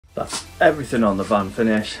That's everything on the van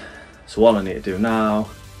finished. So all I need to do now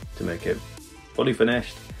to make it fully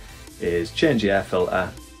finished is change the air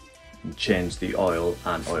filter and change the oil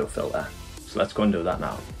and oil filter. So let's go and do that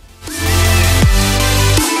now.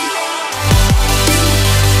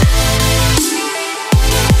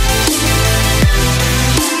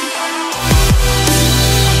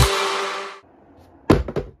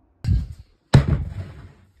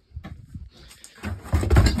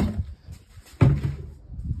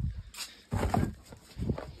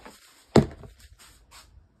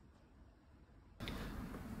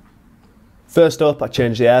 First up, I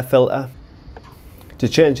changed the air filter. To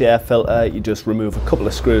change the air filter, you just remove a couple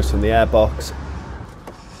of screws from the air box.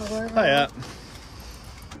 Hiya.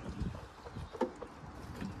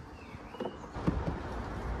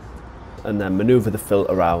 And then manoeuvre the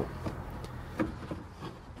filter out.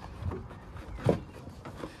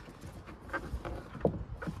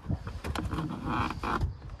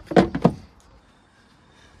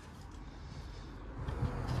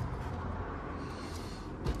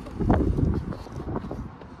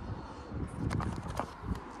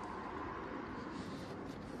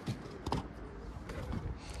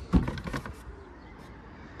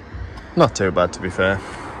 Not too bad, to be fair.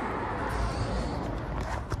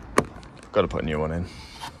 Got to put a new one in.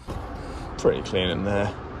 Pretty clean in there.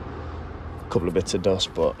 A couple of bits of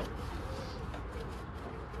dust, but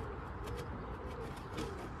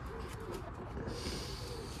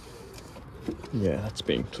yeah, that's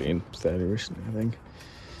been cleaned fairly recently, I think.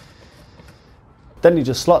 Then you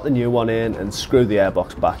just slot the new one in and screw the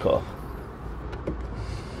airbox back up.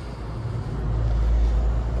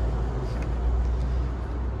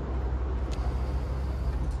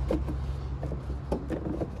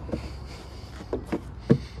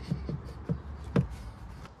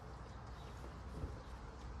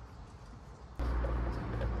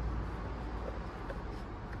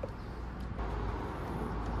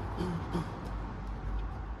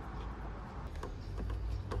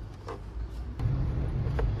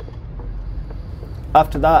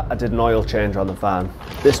 After that, I did an oil change on the van.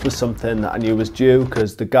 This was something that I knew was due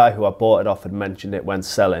because the guy who I bought it off had mentioned it when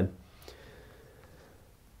selling.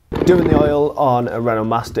 Doing the oil on a Renault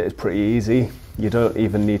Master is pretty easy. You don't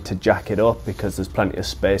even need to jack it up because there's plenty of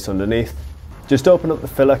space underneath. Just open up the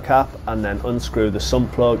filler cap and then unscrew the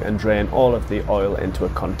sump plug and drain all of the oil into a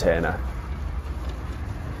container.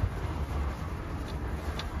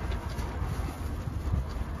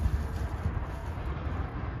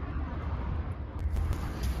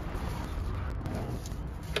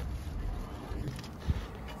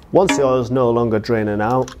 Once the oil is no longer draining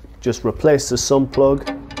out, just replace the sump plug.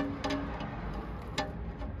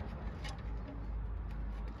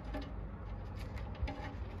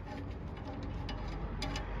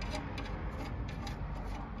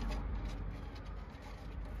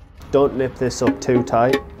 Don't nip this up too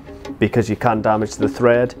tight because you can damage the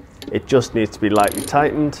thread. It just needs to be lightly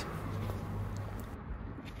tightened.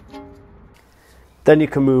 Then you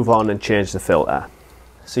can move on and change the filter.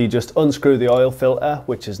 So you just unscrew the oil filter,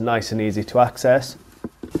 which is nice and easy to access.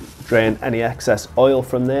 Drain any excess oil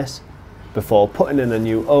from this before putting in a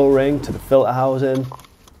new O-ring to the filter housing.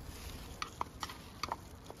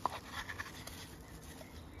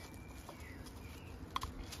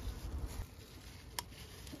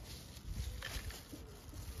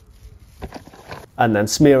 And then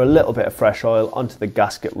smear a little bit of fresh oil onto the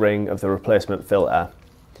gasket ring of the replacement filter,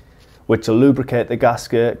 which will lubricate the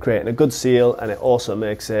gasket, creating a good seal, and it also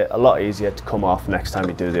makes it a lot easier to come off next time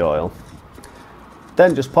you do the oil.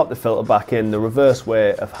 Then just pop the filter back in the reverse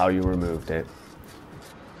way of how you removed it.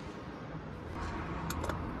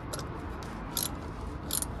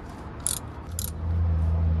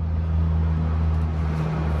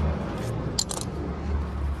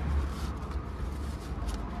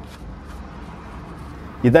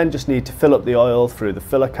 You then just need to fill up the oil through the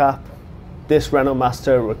filler cap. This Renault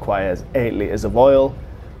Master requires 8 litres of oil,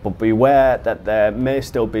 but beware that there may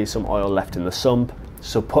still be some oil left in the sump,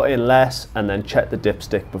 so put in less and then check the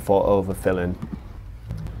dipstick before overfilling.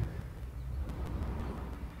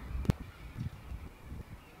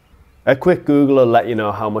 A quick Google will let you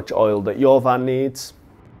know how much oil that your van needs.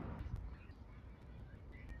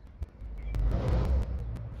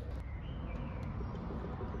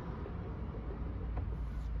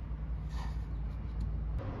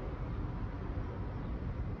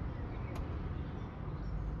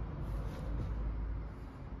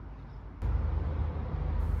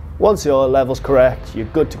 Once the oil level's correct, you're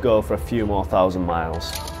good to go for a few more 1,000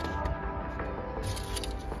 miles.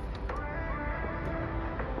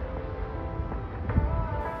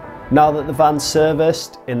 Now that the van's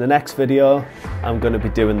serviced, in the next video I'm going to be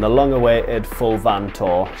doing the long-awaited full van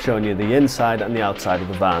tour, showing you the inside and the outside of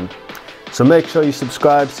the van. So make sure you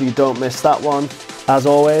subscribe so you don't miss that one. As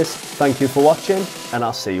always, thank you for watching, and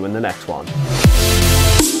I'll see you in the next one.